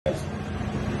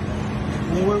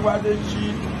wá dé sí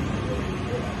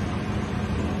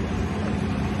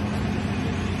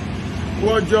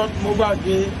wọ́jọ́ mo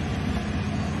gbàgbé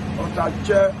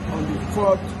Ọ̀tàjẹ́ on the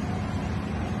 4th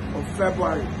of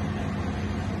February.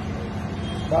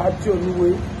 Bàtí Olúwe.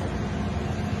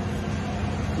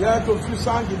 Yẹ́ tó fi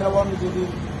sáǹgì lẹ́wọ́ mi dédé.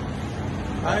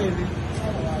 Ayiri.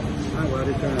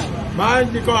 Máa ń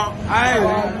dikọ̀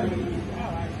ayiri.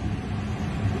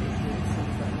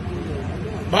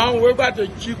 Máa ń wé gbàtẹ̀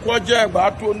jí kọjá ẹ̀gbà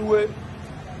tó Olúwe.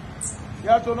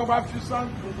 Yẹ́ tó ní bá fi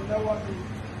sáǹgì dédé lẹ́wọ́ mi.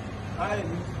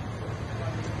 Ayiri.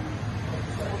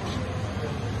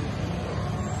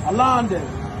 Alande,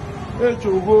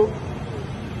 Echogo,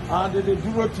 and they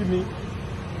do to me.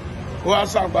 Who are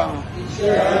Samba?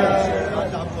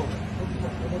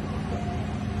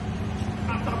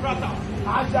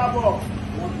 Ayabo.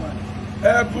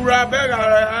 Pura Bega,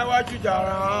 I want you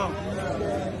down.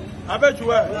 I bet you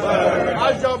were.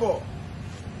 Ayabo.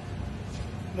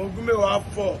 Mogume will have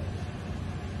 4.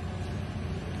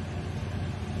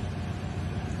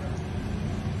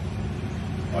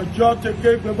 Ọjọ́ teke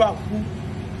gbẹ́gbà kú.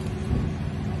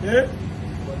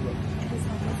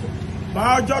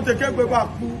 Máa ọjọ́ teke gbẹ́gbà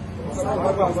kú.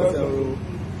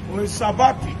 Òun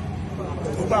sábàpì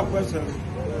tó bá pẹ́sẹ̀ rẹ̀.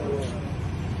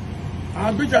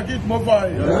 Àbíjà kí mo bọ̀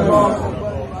ẹ̀.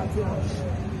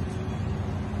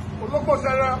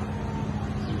 Ologbotsere.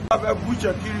 Abẹ́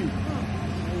bújẹ̀ kiri.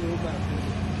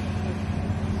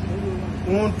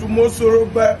 Òun tún mọ́ sọ̀rọ̀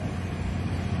gbẹ́.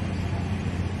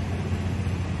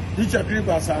 Dichekiri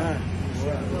Basan.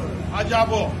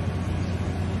 Ajabo.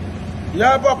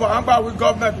 Yeah, Papa, I'm back with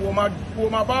government.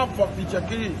 Woman bound for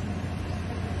Dichekiri.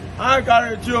 I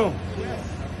guarantee you.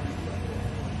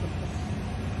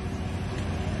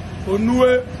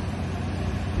 Onue.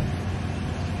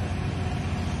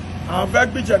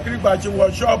 Avec Dichekiri Bachi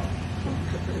workshop.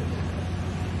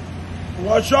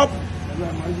 Workshop.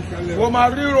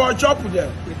 Woman real workshop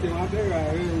there.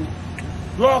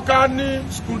 Dokani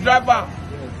screwdriver.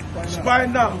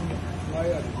 Spinal,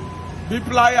 big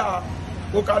plier,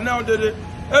 who can now do it.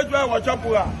 Edward watch up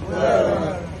with her.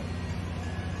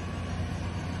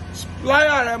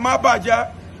 Plier and my badger,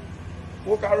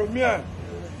 who can me.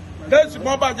 There's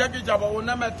more badger, will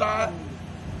never tie.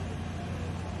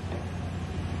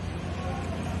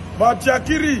 But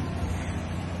Jakiri,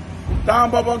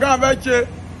 down Babaga Veche,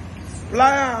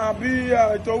 plier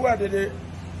be to where did it?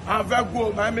 I'm very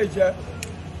good, my major.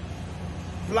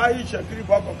 Fly Shakiri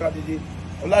Bako Kadidi,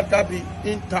 Olakabi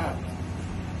in time.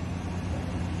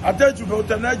 I tell you about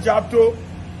the next chapter.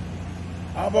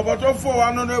 About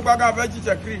 400 Baga Veggie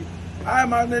Shakiri. I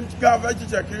am an empty Veggie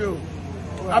Shakiri.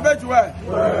 I bet you where.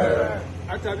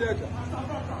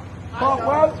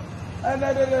 Well, and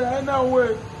then no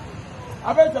way.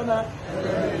 I bet you now.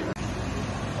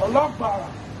 Ologbotsere,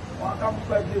 welcome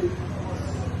back here.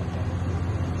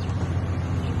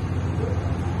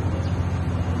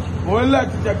 Wọ́n lẹ́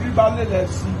ti Jẹ̀kiri bá lélẹ̀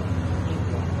sí.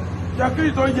 Jẹ̀kiri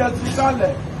tó yẹ sí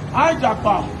sálẹ̀,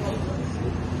 àìjàpá.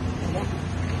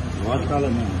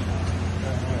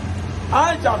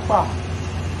 Àìjàpá.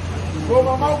 Kò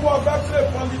màmá wọ́ ọ̀gá play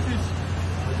politics.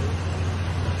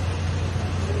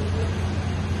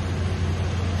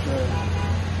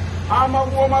 Àmọ́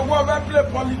ọ̀gá play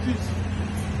politics.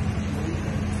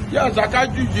 Yẹ́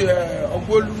Zakaju jẹ́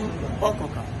ọgbọ́lú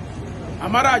ọkọ̀ọ̀kan.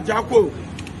 Àmàrà àjàpọ̀.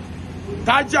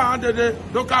 Taja andede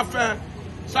doka fe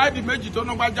side méjì tó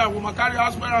no gbaja wo makari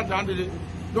aspirant andede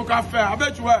doka fe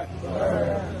abetuwe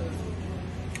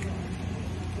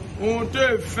on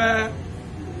te fe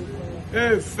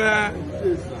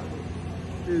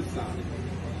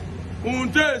on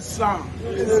te san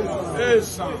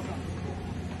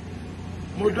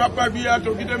mo dopa bi ya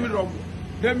to gide mi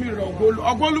rogo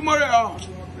ogolu more ha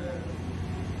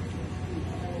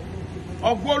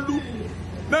ogolu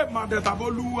me ma de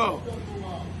tabolu wa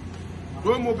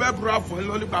do mo be bra fo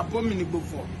lo lipa bo mi ni gbo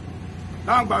fo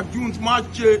na gba June ma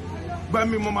che gba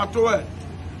mi mo ma to e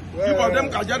ki bo dem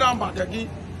ka je da ba de ki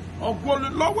ogolu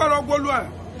lọ́wọ́ ogolu e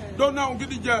do na un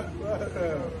gidi je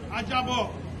ajabo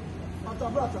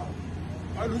atabrata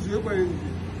alusi e pe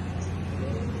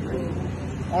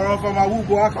ọ̀rọ̀ fo ma wu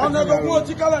bo aka ona do wo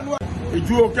ti kala nu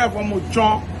eju o ke fo mo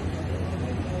chon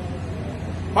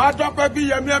ma to pe bi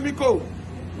Yemi Emiko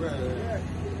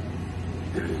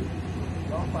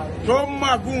tó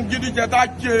magun gidi jẹta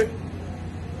jẹ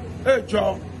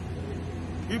ẹjọ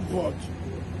ibot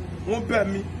wọn bẹ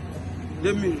mi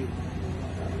lémi rè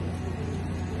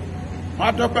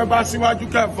má dọpẹ bá síwájú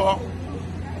kẹfọ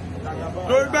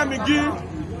torí bẹ mi gí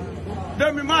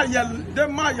démi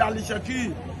má yàlì ṣẹkí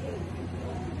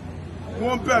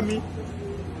wọn bẹ mi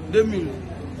lémi rè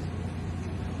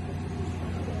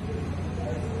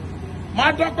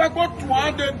Ma dọ́pẹ́ kó tún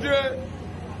á dédé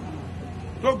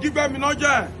tó gbígbẹ́ mi náà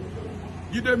jẹ́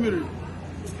jíde mi rè.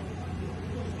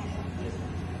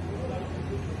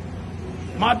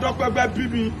 Ma dọ́pẹ́ bẹ́ bí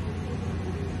mi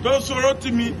tó sọ̀rọ̀ tì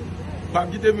mí gbà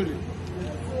jíde mi rè.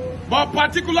 But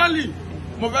particularly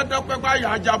mo fẹ́ dọ́pẹ́ bá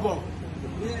Ayodele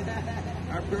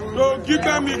tó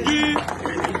gbígbẹ́ mi kí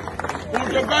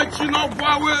òjò bá chiná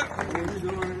buawe.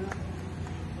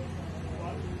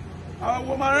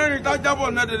 Àwọn ọmọ rẹ̀ ta jábọ̀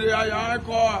náà dèdè àyà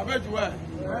ẹ̀kọ́ àbẹ́jùwẹ̀.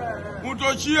 Mo tó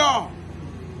ṣí ọ̀.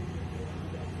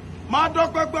 Máa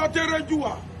dọ́pẹ́ pé ọtẹ́rẹ́ jù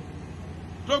wá.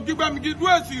 Tó gbígbẹ́ mi kí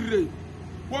dúró èsì rè.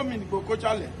 Wọ́n mi nìgbò kó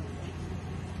chalẹ̀.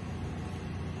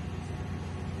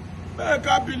 Bẹ́ẹ̀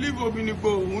ká bìlíìfù mi nìgbò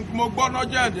mo gbọ́ náà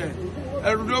jẹ́ẹ̀dẹ̀.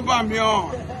 Ẹ̀rù ló bà mí hàn.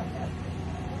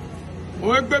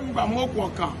 Òwe gbé mi gbà mọ́ òkú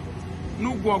ọ̀kan.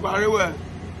 Núgùn ọ̀gbà rẹwẹ̀.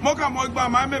 Mo kà mọ́ gbà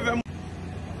máa mẹ́fẹ̀ẹ́ mú.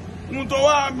 Mo tó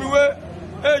wá mi wé.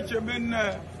 Echebe nne,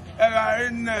 egharị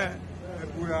nne.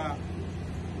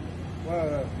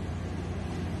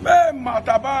 Mee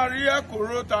matabari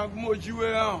ekoro tagmojiwe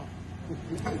ha.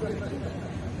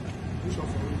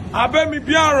 Abe mi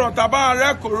bi arọ tabari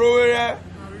ekoro were.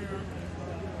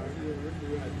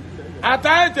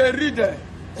 Ata ete ride.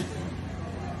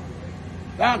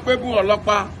 La pebu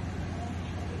ọlọ́pàá.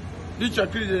 Di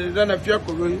chekiri de na fi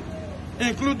ekoro yi,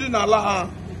 including ala.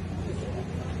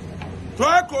 So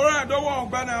I correct the one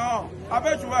banner on. I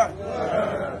bet you are.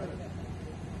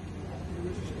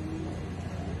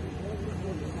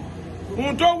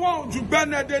 Un don't want to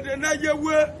banner the next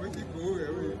way.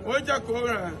 What you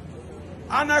correct?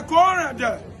 And I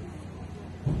correct.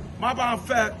 My bad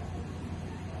fair.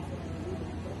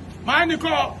 My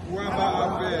Nicole.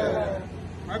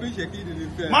 My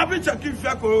bitch, I keep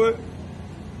fair.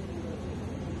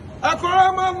 I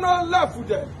correct my not left with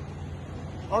them.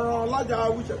 Ọ̀rọ̀ ọlájà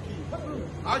wíṣẹ̀ kí.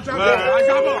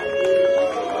 Ajábọ̀.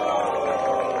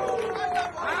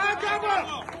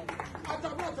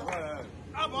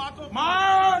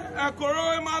 Máa ẹ̀kọ́rọ́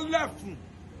ẹ máa lẹ́fùn.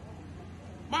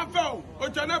 Máa fẹ́ o, o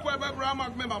jẹ́ nẹ́pọ̀ ẹgbẹ́ búra máa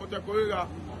gbé màbọ̀tẹ̀ kórè ra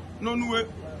nínúwé.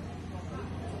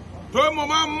 Tó mo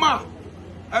máa ń mà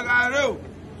ẹ̀gà rẹ̀ o.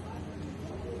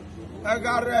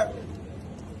 Ẹ̀gà rẹ̀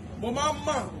mo máa ń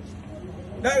mà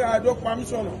lẹ́yìn àjọ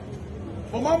pàmísọ̀nà.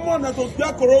 Mo máa ń mọ̀ ọ̀nà tó gbé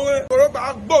kòrówé. Kòró gbà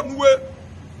gbónúwé.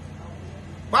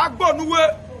 Gbà gbónúwé.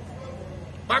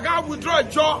 Gbàgá withdraw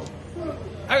ìjọ.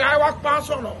 Ẹ̀ka ẹwà pa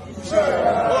sọ̀nà.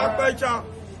 Ó wá pẹ́ ìjà.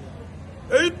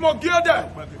 Èyí tí mo gé dẹ̀.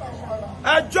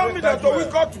 Ẹjọ́ mi dẹ̀ tó wí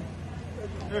kọ́tù.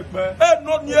 Ẹ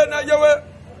nọ ní ẹ náà yẹwé.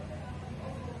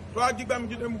 Tó wá jí gbẹ́mi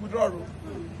jíde mi withdraw rò.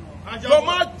 Tó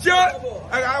máa jẹ́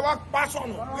ẹ̀ka ẹwà pa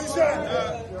sọ̀nà.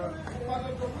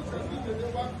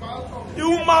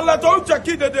 Ìwúmalẹ̀ tó ń jẹ́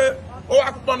kí dédé. O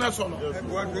wa kpɔ ne sɔnɔ.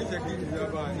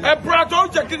 Ebura tó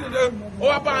jɛ kiri de o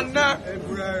wa ba nɛ.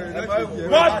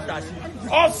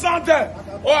 Ɔsan tɛ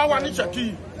o wa wa ni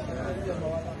cɛkiri.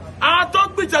 A tó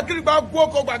gbi cɛkiri gba gbó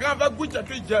ko gbàgán fɛ gbi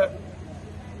cɛkiri jɛ.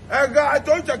 Ɛga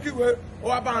tó cɛkiri we o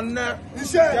wa ba nɛ.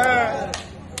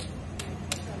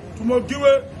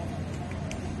 Tumogiwe.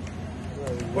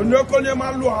 Onyekonye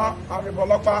ma lu ha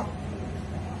aribɔlɔkpa.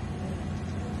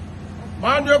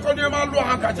 Man, you can't even look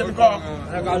at the car.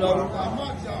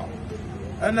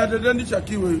 And I didn't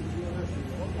Shaki.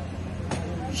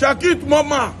 Shaki,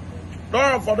 Mama,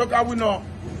 don't for the car we know.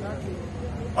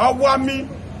 I want me.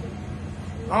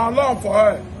 I long for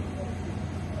her.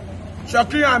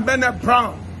 Shaki and Bennett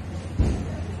Brown.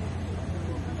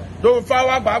 Don't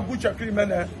follow back with Shaki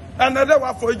Bennett. And another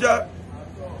one for you.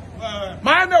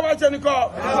 Mind the watch any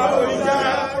call.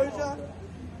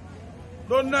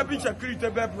 Don't never Shaki to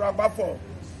be Brabafo.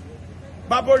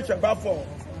 Babo Shebafo.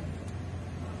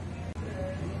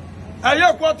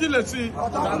 Aye, what you see?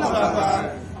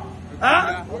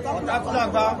 Huh?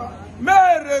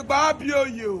 May babio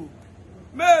you.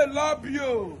 May love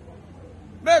you.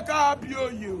 May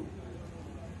cabio you.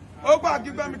 Oh, back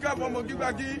give me cap on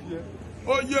Mogibagi.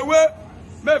 Oh, you will.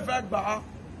 May fact bar.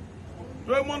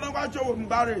 Don't want to watch your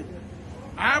Barry.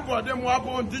 I bought them up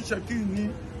on this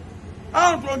Shaki.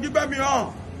 I don't give me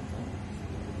on.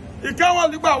 You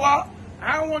can't live out.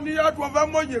 I want to hear from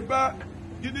them. You back.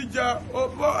 Gidija,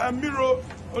 Emiro,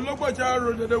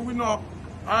 Ologbotsere the winner.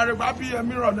 I rebabi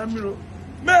Emiro and Emiro.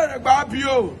 Mere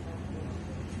babio.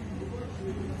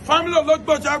 Family of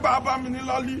Ologbotsere Baba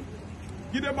Minilali.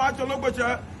 Gide ma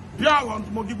Ologbotsere. Bia want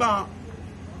Mogiba.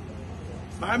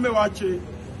 I me watch it.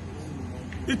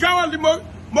 You can't live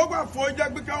Moga for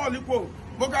Jack Bikawa Lipo.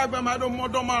 Moga Bamado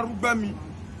Modoma Rubami.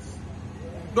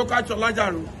 Doka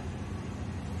Cholajaru.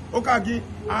 Okagi,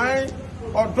 I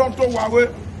or Doctor Wawe.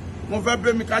 Mo fẹ́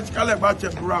bẹ̀ mi ká chikale ba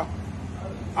chebura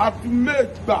at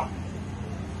make ba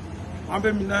an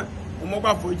bẹ̀ mi na mo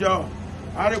gba foje o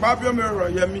àrègbà bí omi rọ̀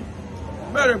Yemi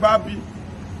bẹ́ẹ̀rẹ̀ bá bí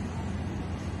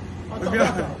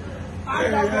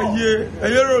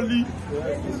ẹ̀yẹ rọ̀lí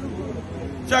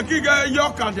ṣàkígẹ́ yọ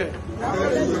kàdẹ̀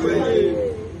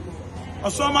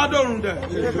ọ̀sọ́mádọ́rùn dẹ̀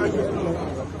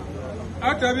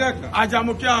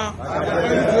àjàmùkíà